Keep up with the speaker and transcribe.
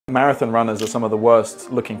Marathon runners are some of the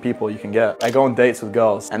worst looking people you can get. I go on dates with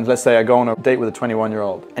girls, and let's say I go on a date with a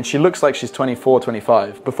 21-year-old, and she looks like she's 24,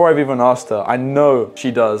 25. Before I've even asked her, I know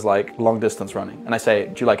she does like long distance running. And I say,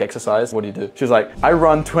 do you like exercise? What do you do? She's like, I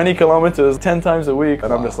run 20 kilometers 10 times a week.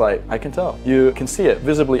 And I'm just like, I can tell. You can see it,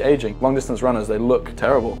 visibly aging. Long distance runners, they look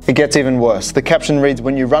terrible. It gets even worse. The caption reads,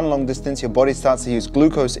 when you run long distance, your body starts to use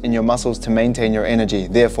glucose in your muscles to maintain your energy.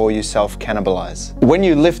 Therefore, you self-cannibalize. When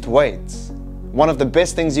you lift weights, one of the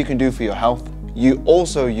best things you can do for your health, you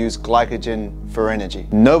also use glycogen for energy.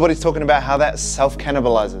 Nobody's talking about how that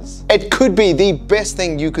self-cannibalizes. It could be the best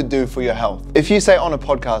thing you could do for your health. If you say on a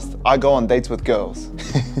podcast, I go on dates with girls,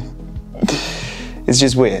 it's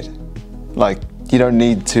just weird. Like, you don't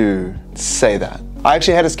need to say that. I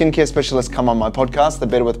actually had a skincare specialist come on my podcast, the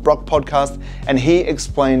Better with Brock podcast, and he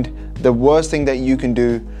explained the worst thing that you can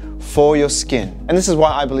do for your skin. And this is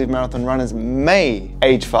why I believe marathon runners may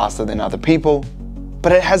age faster than other people,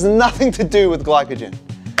 but it has nothing to do with glycogen.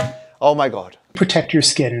 Oh my God. Protect your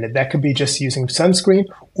skin, and that could be just using sunscreen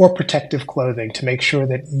or protective clothing to make sure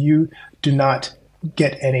that you do not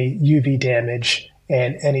get any UV damage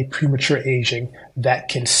and any premature aging that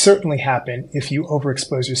can certainly happen if you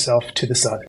overexpose yourself to the sun.